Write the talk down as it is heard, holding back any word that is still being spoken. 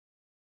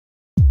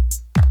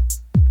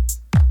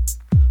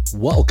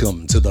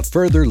Welcome to the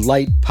Further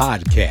Light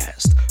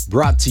Podcast,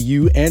 brought to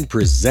you and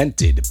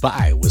presented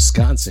by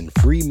Wisconsin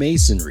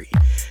Freemasonry,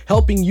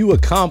 helping you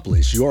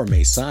accomplish your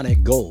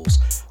Masonic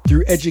goals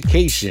through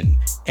education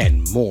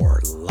and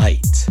more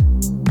light.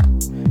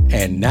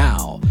 And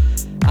now,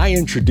 I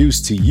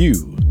introduce to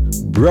you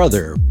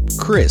Brother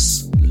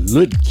Chris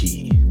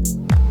Ludke.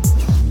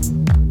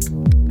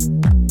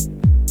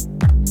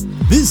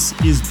 This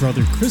is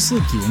Brother Chris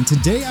Ludke, and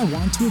today I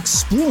want to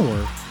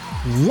explore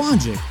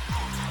logic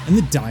and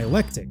the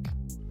dialectic.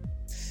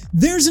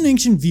 There's an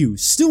ancient view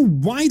still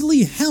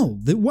widely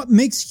held that what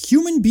makes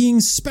human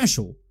beings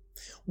special,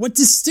 what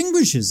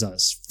distinguishes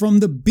us from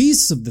the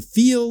beasts of the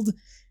field,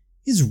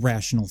 is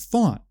rational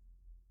thought.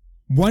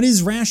 What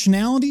is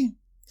rationality?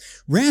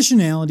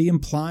 Rationality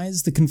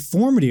implies the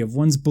conformity of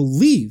one's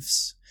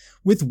beliefs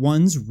with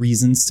one's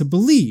reasons to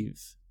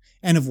believe,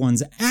 and of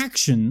one's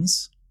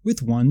actions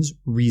with one's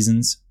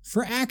reasons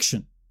for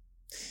action.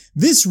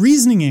 This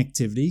reasoning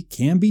activity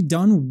can be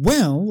done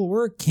well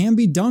or it can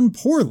be done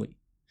poorly.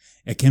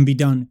 It can be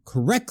done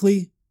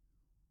correctly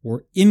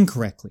or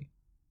incorrectly.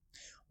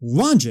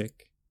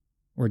 Logic,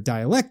 or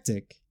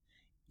dialectic,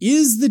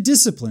 is the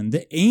discipline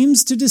that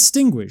aims to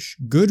distinguish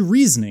good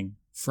reasoning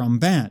from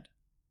bad.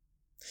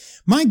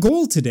 My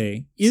goal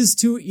today is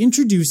to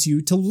introduce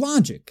you to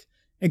logic,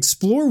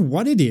 explore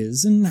what it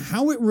is and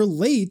how it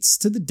relates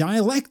to the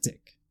dialectic.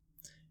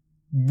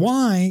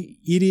 Why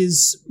it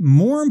is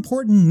more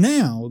important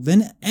now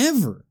than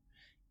ever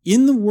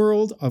in a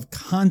world of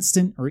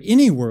constant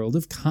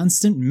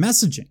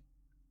messaging.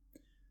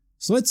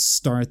 So let's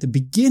start at the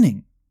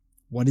beginning.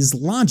 What is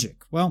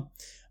logic? Well,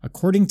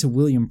 according to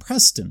William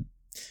Preston,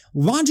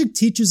 logic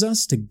teaches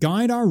us to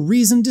guide our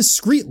reason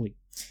discreetly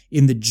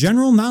in the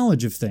general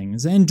knowledge of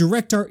things and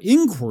direct our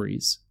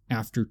inquiries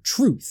after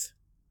truth.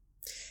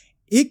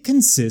 It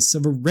consists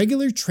of a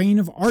regular train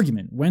of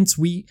argument whence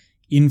we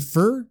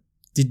infer,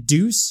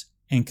 deduce,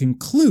 and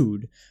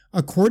conclude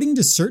according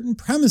to certain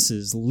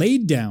premises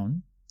laid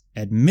down,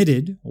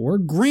 admitted, or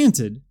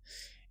granted,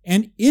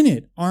 and in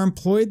it are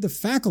employed the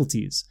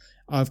faculties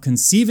of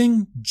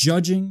conceiving,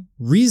 judging,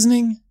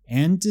 reasoning,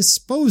 and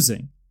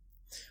disposing,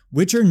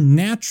 which are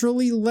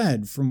naturally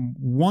led from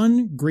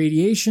one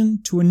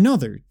gradation to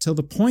another till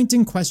the point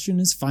in question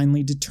is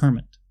finally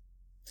determined.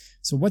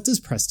 So what does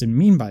Preston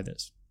mean by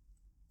this?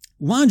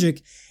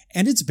 Logic,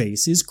 at its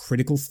base, is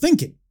critical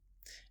thinking,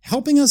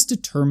 helping us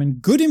determine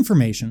good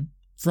information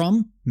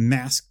from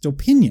masked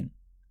opinion.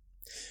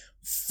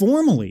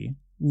 Formally,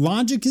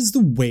 logic is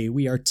the way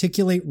we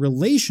articulate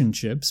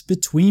relationships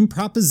between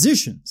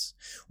propositions,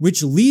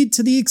 which lead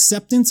to the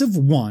acceptance of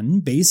one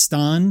based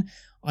on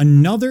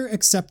another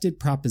accepted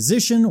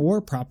proposition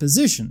or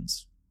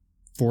propositions.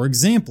 For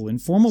example, in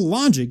formal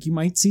logic, you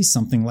might see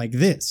something like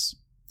this.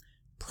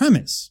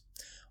 Premise: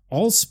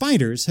 all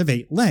spiders have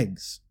 8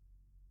 legs.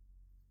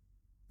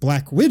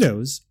 Black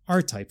widows are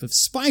a type of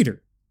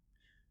spider.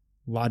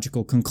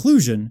 Logical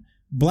conclusion: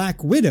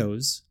 black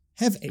widows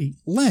have 8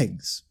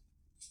 legs.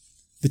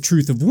 The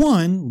truth of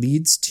one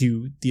leads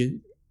to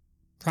the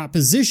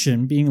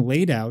proposition being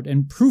laid out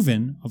and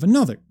proven of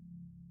another.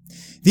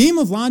 The aim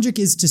of logic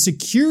is to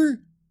secure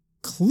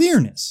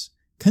clearness,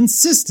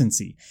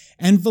 consistency,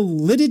 and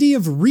validity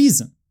of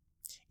reason.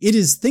 It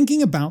is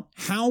thinking about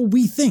how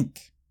we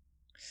think.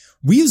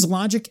 We use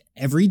logic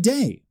every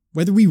day,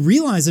 whether we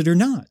realize it or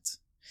not.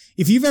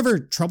 If you've ever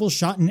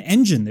troubleshot an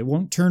engine that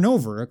won't turn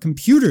over, a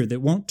computer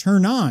that won't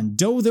turn on,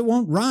 dough that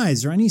won't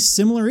rise, or any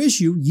similar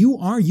issue, you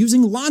are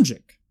using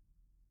logic.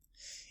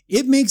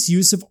 It makes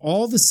use of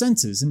all the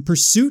senses in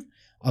pursuit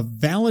of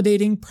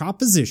validating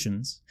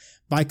propositions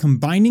by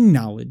combining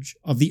knowledge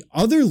of the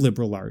other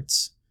liberal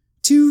arts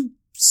to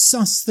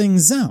suss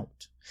things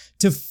out,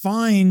 to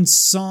find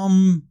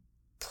some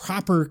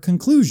proper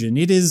conclusion.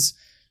 It is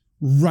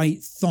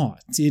right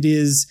thought. It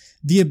is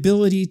the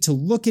ability to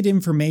look at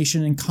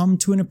information and come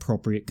to an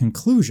appropriate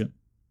conclusion.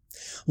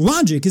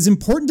 Logic is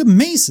important to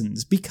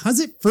Masons because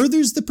it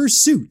furthers the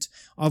pursuit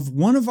of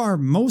one of our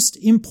most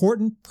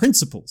important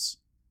principles,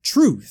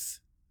 truth,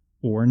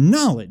 or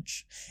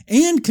knowledge,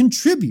 and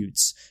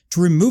contributes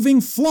to removing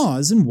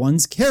flaws in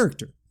one's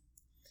character.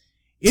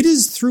 It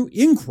is through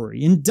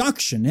inquiry,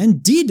 induction,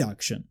 and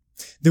deduction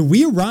that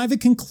we arrive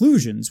at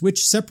conclusions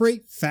which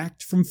separate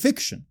fact from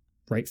fiction,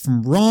 right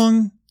from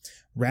wrong,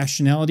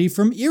 rationality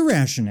from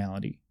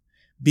irrationality,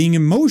 being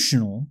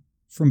emotional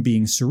from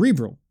being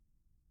cerebral.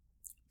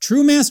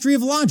 True mastery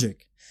of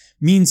logic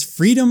means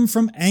freedom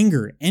from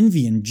anger,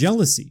 envy, and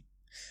jealousy.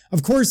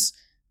 Of course,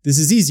 this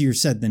is easier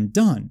said than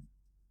done.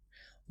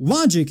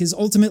 Logic is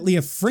ultimately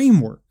a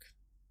framework,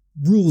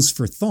 rules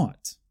for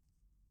thought.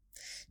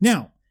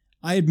 Now,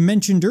 I had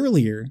mentioned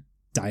earlier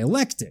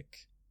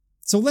dialectic.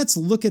 So let's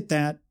look at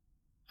that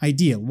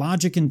idea,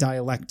 logic and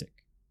dialectic.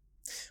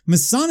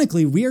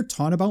 Masonically, we are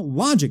taught about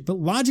logic, but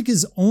logic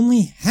is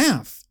only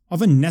half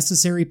of a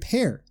necessary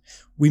pair.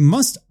 We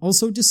must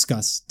also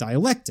discuss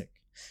dialectic.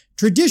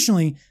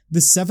 Traditionally,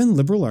 the 7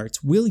 liberal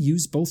arts will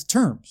use both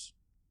terms.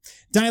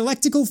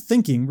 Dialectical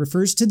thinking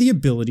refers to the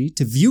ability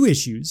to view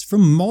issues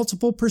from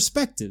multiple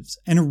perspectives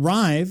and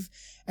arrive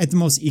at the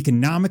most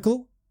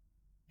economical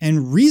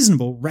and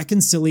reasonable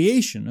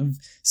reconciliation of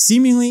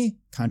seemingly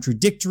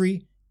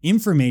contradictory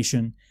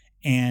information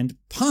and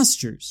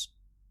postures.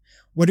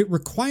 What it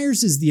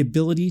requires is the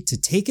ability to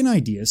take an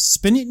idea,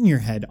 spin it in your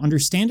head,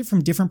 understand it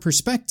from different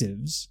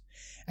perspectives,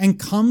 and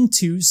come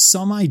to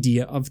some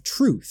idea of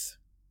truth.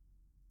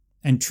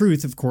 And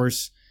truth, of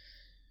course,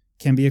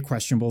 can be a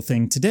questionable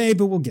thing today,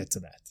 but we'll get to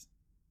that.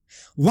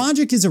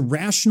 Logic is a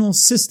rational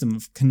system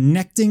of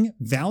connecting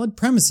valid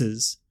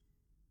premises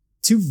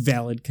to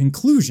valid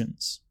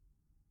conclusions.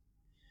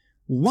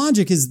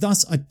 Logic is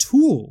thus a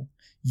tool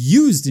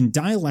used in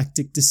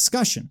dialectic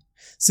discussion,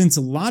 since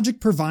logic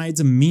provides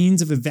a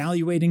means of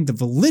evaluating the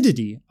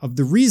validity of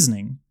the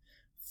reasoning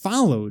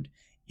followed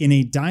in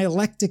a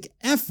dialectic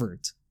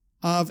effort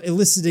of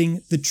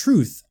eliciting the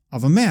truth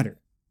of a matter.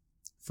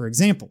 For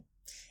example,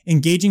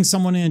 engaging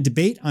someone in a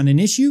debate on an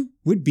issue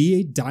would be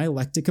a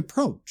dialectic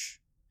approach.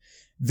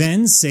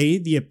 Then, say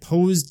the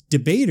opposed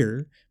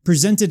debater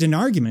presented an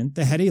argument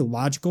that had a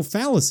logical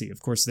fallacy.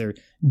 Of course, there are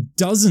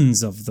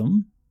dozens of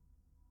them.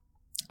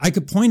 I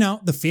could point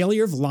out the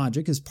failure of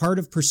logic as part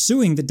of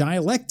pursuing the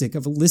dialectic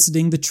of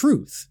eliciting the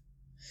truth.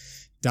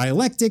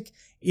 Dialectic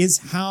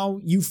is how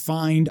you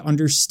find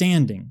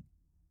understanding,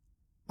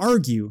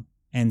 argue,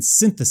 and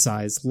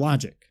synthesize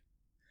logic.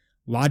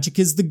 Logic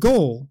is the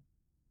goal.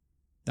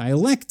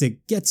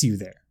 Dialectic gets you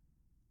there.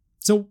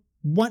 So,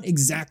 what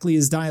exactly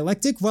is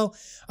dialectic? Well,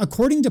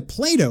 according to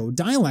Plato,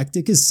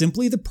 dialectic is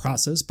simply the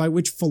process by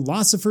which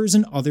philosophers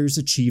and others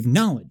achieve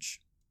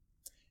knowledge.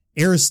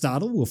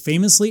 Aristotle will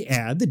famously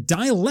add that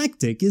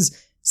dialectic is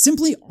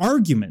simply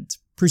argument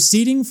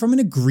proceeding from an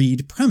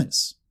agreed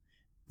premise.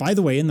 By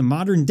the way, in the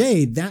modern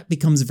day, that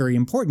becomes very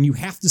important. You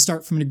have to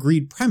start from an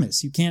agreed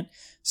premise. You can't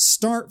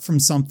start from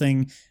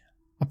something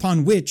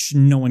upon which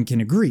no one can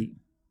agree.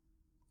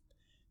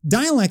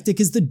 Dialectic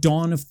is the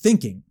dawn of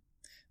thinking,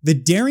 the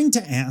daring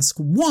to ask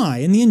why,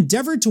 and the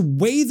endeavor to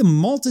weigh the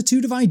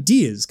multitude of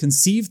ideas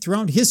conceived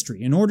throughout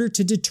history in order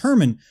to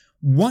determine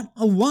what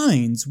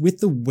aligns with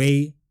the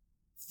way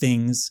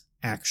things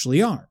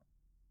actually are.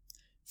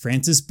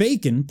 Francis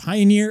Bacon,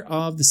 pioneer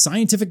of the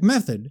scientific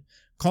method,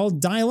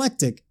 called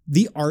dialectic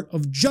the art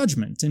of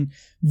judgment and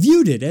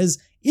viewed it as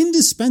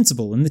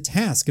indispensable in the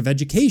task of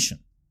education.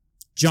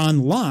 John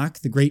Locke,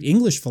 the great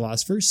English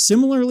philosopher,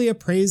 similarly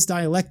appraised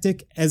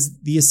dialectic as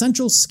the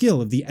essential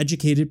skill of the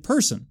educated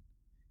person,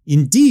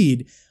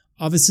 indeed,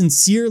 of a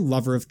sincere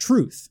lover of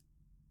truth.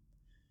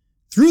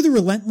 Through the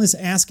relentless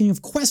asking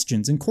of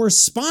questions and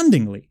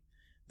correspondingly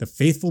the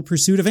faithful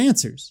pursuit of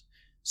answers,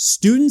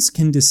 students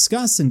can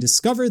discuss and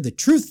discover the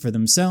truth for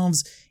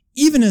themselves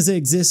even as it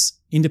exists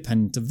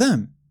independent of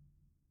them.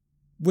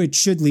 Which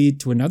should lead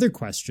to another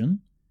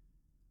question.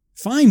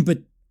 Fine,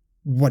 but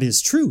what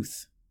is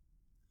truth?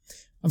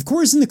 Of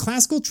course, in the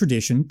classical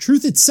tradition,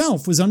 truth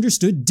itself was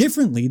understood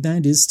differently than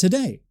it is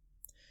today.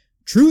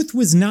 Truth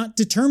was not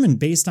determined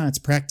based on its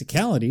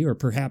practicality, or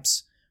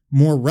perhaps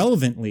more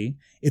relevantly,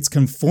 its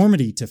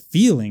conformity to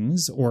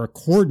feelings or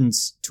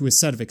accordance to a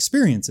set of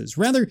experiences.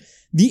 Rather,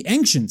 the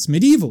ancients,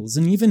 medievals,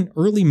 and even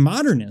early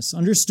modernists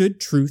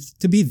understood truth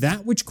to be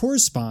that which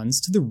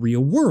corresponds to the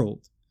real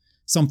world,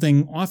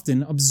 something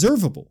often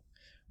observable,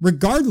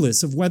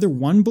 regardless of whether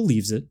one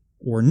believes it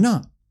or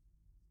not.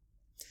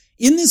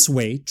 In this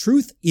way,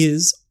 truth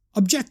is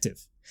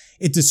objective.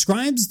 It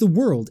describes the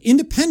world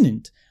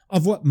independent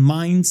of what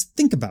minds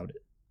think about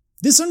it.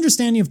 This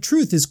understanding of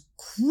truth is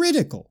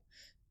critical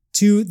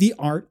to the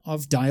art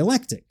of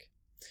dialectic.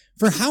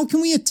 For how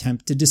can we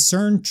attempt to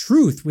discern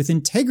truth with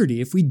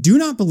integrity if we do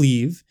not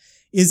believe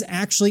is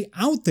actually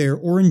out there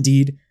or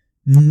indeed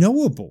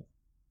knowable?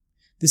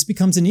 This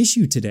becomes an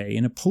issue today.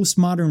 In a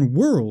postmodern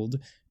world,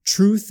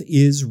 truth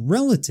is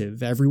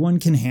relative. Everyone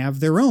can have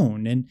their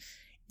own. And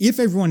if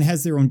everyone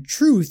has their own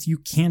truth, you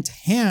can't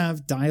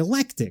have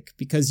dialectic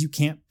because you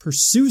can't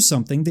pursue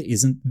something that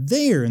isn't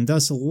there, and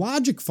thus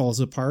logic falls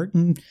apart,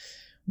 and,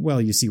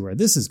 well, you see where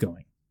this is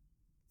going.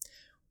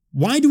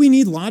 Why do we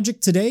need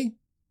logic today?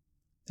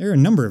 There are a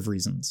number of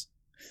reasons.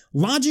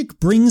 Logic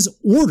brings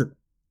order.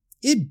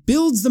 It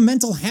builds the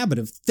mental habit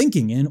of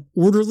thinking in an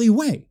orderly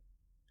way.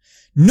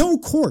 No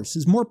course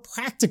is more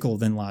practical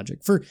than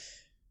logic, for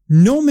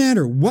no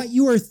matter what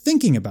you are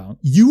thinking about,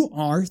 you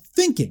are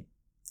thinking.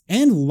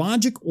 And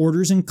logic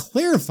orders and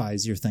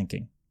clarifies your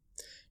thinking.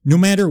 No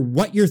matter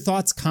what your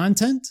thought's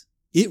content,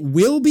 it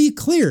will be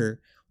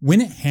clear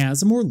when it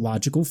has a more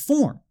logical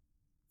form.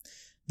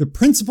 The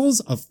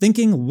principles of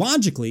thinking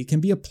logically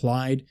can be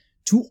applied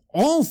to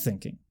all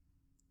thinking,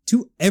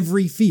 to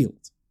every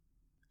field.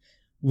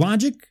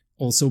 Logic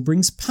also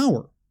brings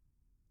power.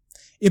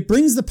 It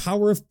brings the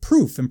power of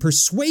proof and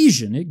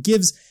persuasion. It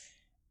gives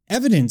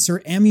evidence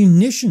or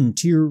ammunition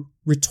to your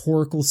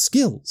rhetorical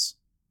skills.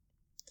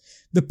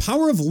 The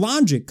power of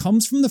logic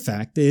comes from the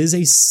fact that it is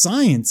a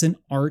science and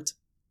art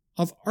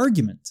of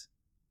argument.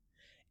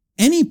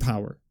 Any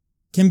power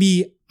can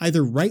be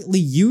either rightly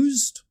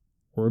used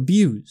or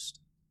abused.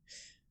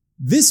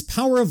 This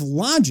power of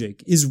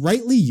logic is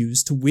rightly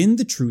used to win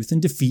the truth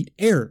and defeat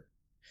error.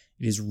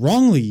 It is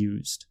wrongly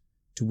used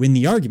to win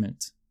the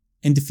argument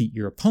and defeat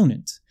your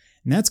opponent.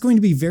 And that's going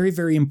to be very,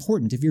 very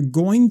important. If you're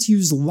going to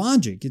use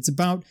logic, it's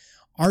about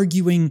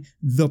arguing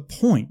the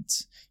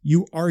point.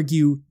 You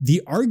argue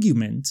the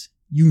argument.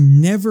 You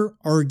never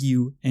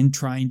argue and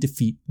try and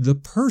defeat the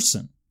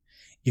person.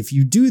 If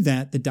you do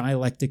that, the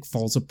dialectic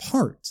falls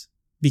apart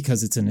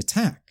because it's an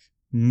attack,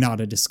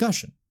 not a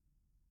discussion.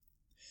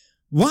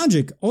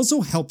 Logic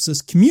also helps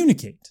us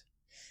communicate.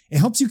 It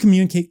helps you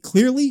communicate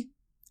clearly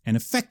and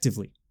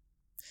effectively.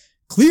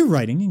 Clear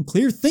writing and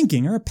clear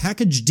thinking are a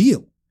package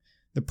deal.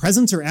 The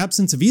presence or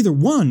absence of either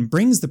one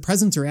brings the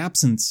presence or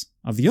absence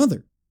of the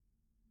other.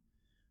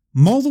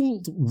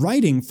 Muddled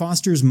writing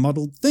fosters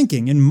muddled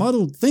thinking, and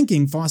muddled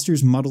thinking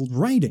fosters muddled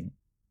writing.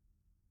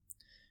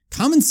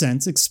 Common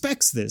sense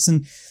expects this,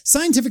 and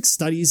scientific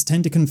studies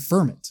tend to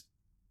confirm it.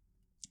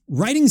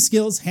 Writing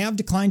skills have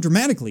declined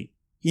dramatically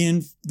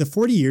in the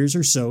 40 years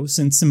or so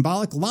since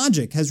symbolic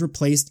logic has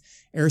replaced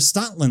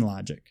Aristotelian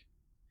logic.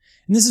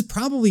 And this is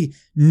probably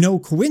no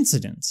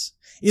coincidence.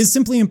 It is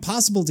simply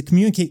impossible to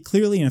communicate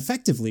clearly and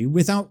effectively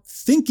without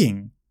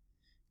thinking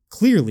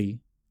clearly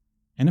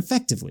and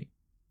effectively.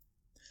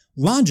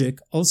 Logic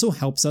also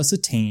helps us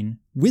attain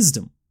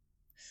wisdom.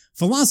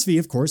 Philosophy,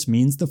 of course,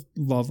 means the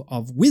love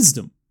of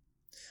wisdom.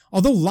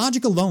 Although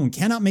logic alone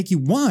cannot make you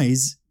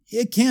wise,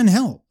 it can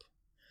help.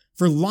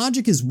 For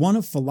logic is one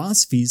of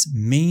philosophy's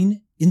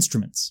main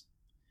instruments.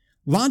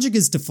 Logic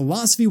is to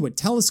philosophy what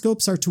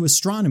telescopes are to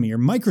astronomy, or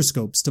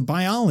microscopes to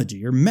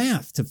biology, or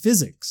math to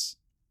physics.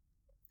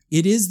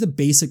 It is the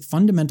basic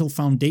fundamental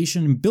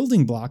foundation and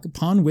building block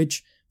upon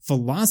which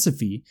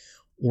philosophy,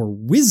 or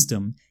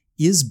wisdom,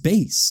 is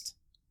based.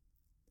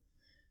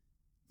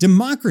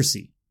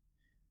 Democracy.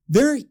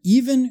 There are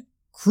even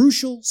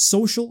crucial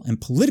social and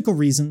political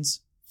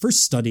reasons for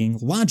studying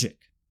logic.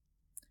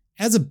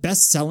 As a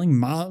best-selling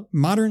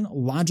modern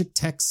logic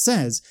text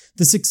says,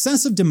 the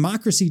success of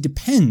democracy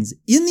depends,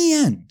 in the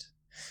end,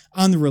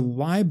 on the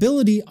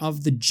reliability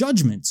of the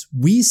judgments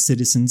we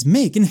citizens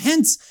make, and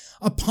hence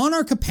upon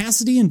our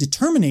capacity and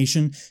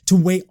determination to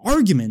weigh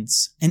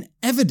arguments and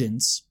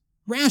evidence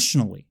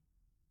rationally.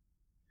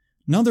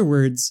 In other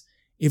words,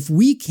 if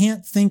we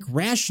can't think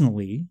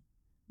rationally,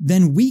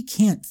 then we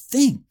can't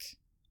think.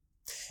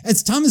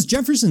 As Thomas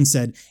Jefferson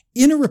said,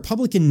 in a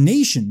Republican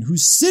nation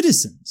whose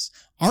citizens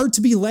are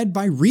to be led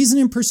by reason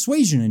and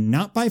persuasion and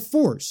not by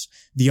force,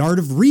 the art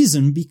of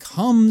reason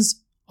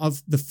becomes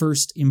of the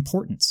first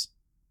importance.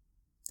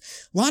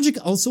 Logic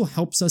also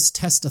helps us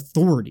test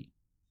authority.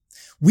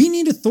 We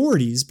need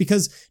authorities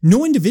because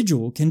no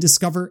individual can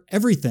discover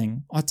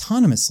everything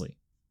autonomously.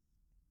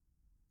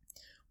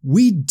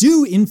 We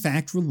do, in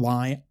fact,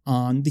 rely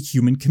on the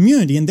human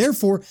community and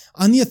therefore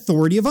on the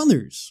authority of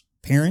others,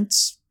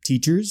 parents,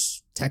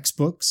 teachers,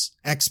 textbooks,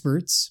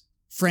 experts,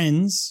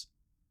 friends,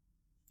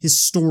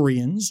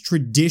 historians,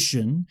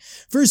 tradition,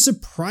 for a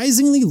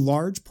surprisingly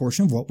large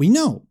portion of what we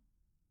know.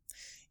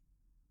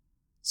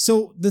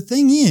 So the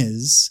thing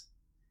is,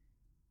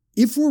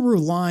 if we're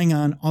relying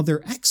on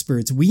other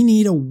experts, we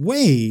need a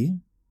way,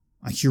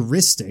 a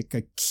heuristic,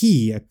 a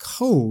key, a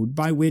code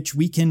by which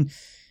we can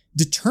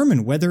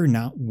determine whether or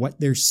not what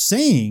they're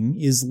saying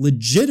is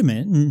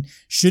legitimate and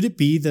should it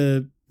be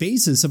the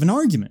basis of an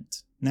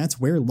argument. And that's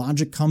where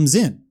logic comes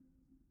in.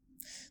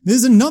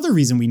 There's another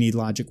reason we need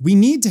logic. We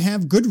need to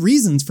have good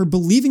reasons for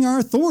believing our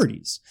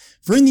authorities.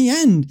 For in the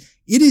end,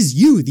 it is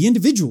you, the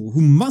individual,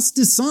 who must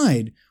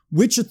decide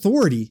which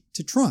authority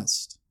to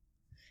trust.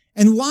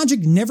 And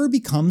logic never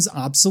becomes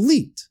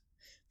obsolete.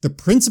 The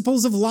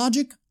principles of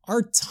logic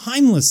are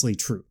timelessly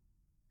true.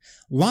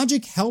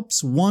 Logic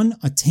helps one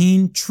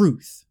attain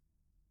truth.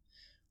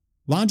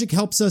 Logic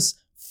helps us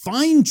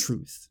find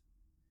truth.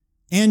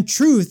 And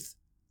truth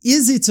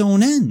is its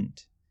own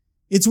end.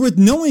 It's worth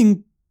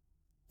knowing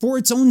for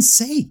its own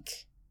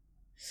sake.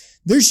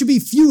 There should be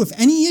few, if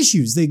any,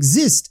 issues that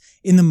exist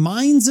in the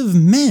minds of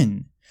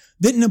men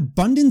that an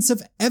abundance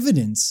of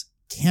evidence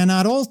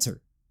cannot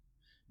alter.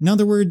 In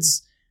other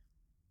words,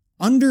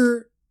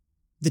 under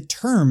the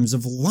terms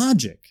of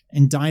logic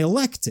and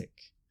dialectic,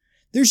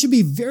 there should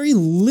be very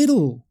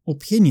little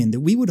opinion that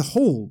we would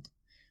hold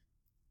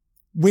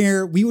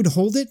where we would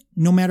hold it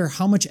no matter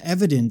how much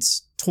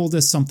evidence told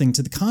us something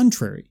to the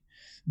contrary.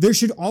 There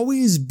should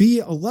always be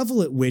a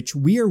level at which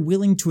we are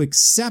willing to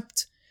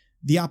accept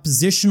the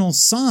oppositional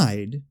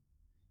side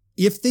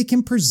if they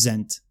can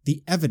present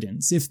the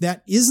evidence. If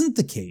that isn't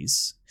the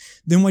case,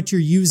 then what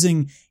you're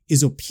using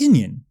is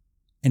opinion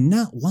and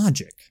not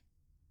logic.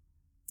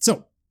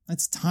 So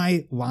let's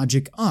tie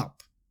logic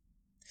up.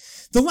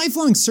 The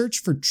lifelong search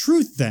for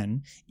truth,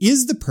 then,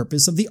 is the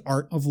purpose of the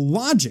art of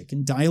logic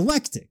and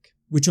dialectic,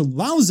 which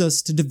allows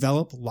us to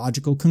develop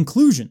logical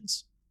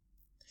conclusions.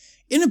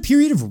 In a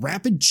period of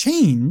rapid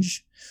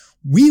change,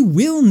 we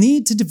will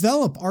need to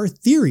develop our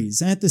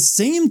theories and at the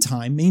same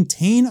time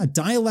maintain a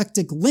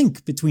dialectic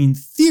link between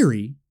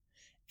theory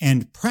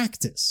and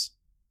practice.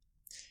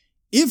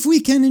 If we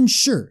can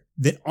ensure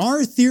that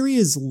our theory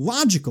is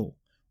logical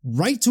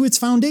right to its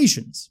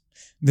foundations,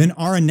 then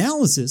our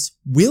analysis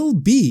will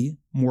be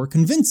more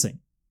convincing.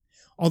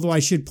 Although I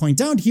should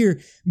point out here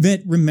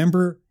that,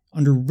 remember,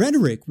 Under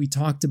rhetoric, we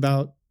talked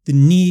about the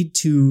need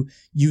to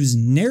use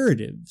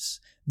narratives,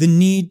 the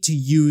need to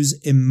use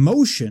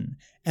emotion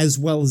as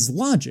well as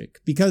logic,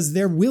 because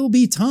there will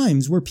be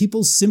times where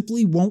people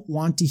simply won't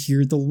want to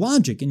hear the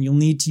logic, and you'll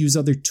need to use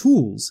other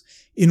tools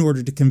in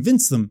order to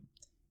convince them,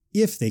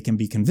 if they can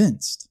be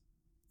convinced.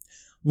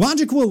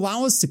 Logic will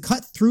allow us to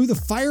cut through the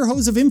fire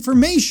hose of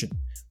information,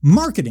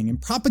 marketing,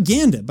 and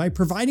propaganda by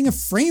providing a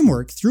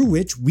framework through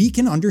which we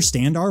can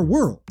understand our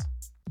world.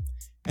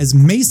 As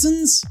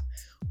Masons,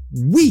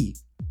 we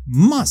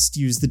must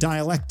use the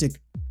dialectic,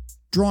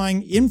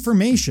 drawing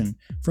information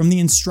from the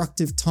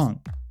instructive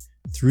tongue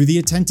through the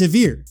attentive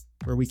ear,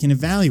 where we can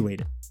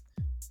evaluate it,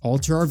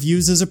 alter our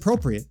views as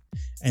appropriate,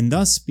 and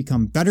thus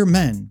become better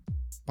men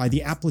by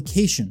the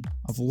application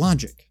of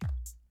logic.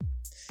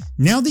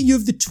 Now that you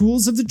have the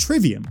tools of the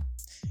trivium,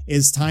 it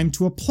is time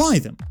to apply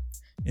them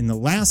in the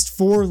last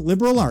 4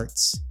 liberal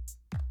arts,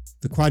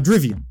 the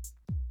quadrivium,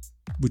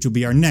 which will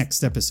be our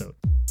next episode.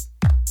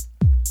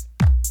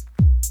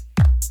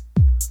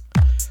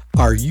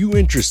 Are you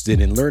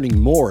interested in learning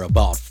more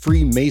about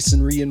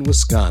Freemasonry in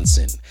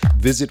Wisconsin?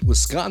 Visit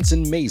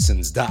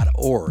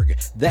wisconsinmasons.org.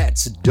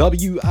 That's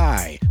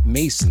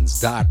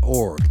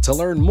WIMasons.org to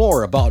learn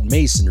more about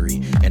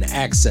Masonry and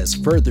access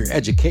further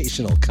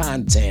educational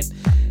content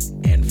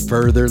and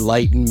further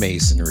light in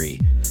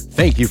Masonry.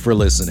 Thank you for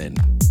listening.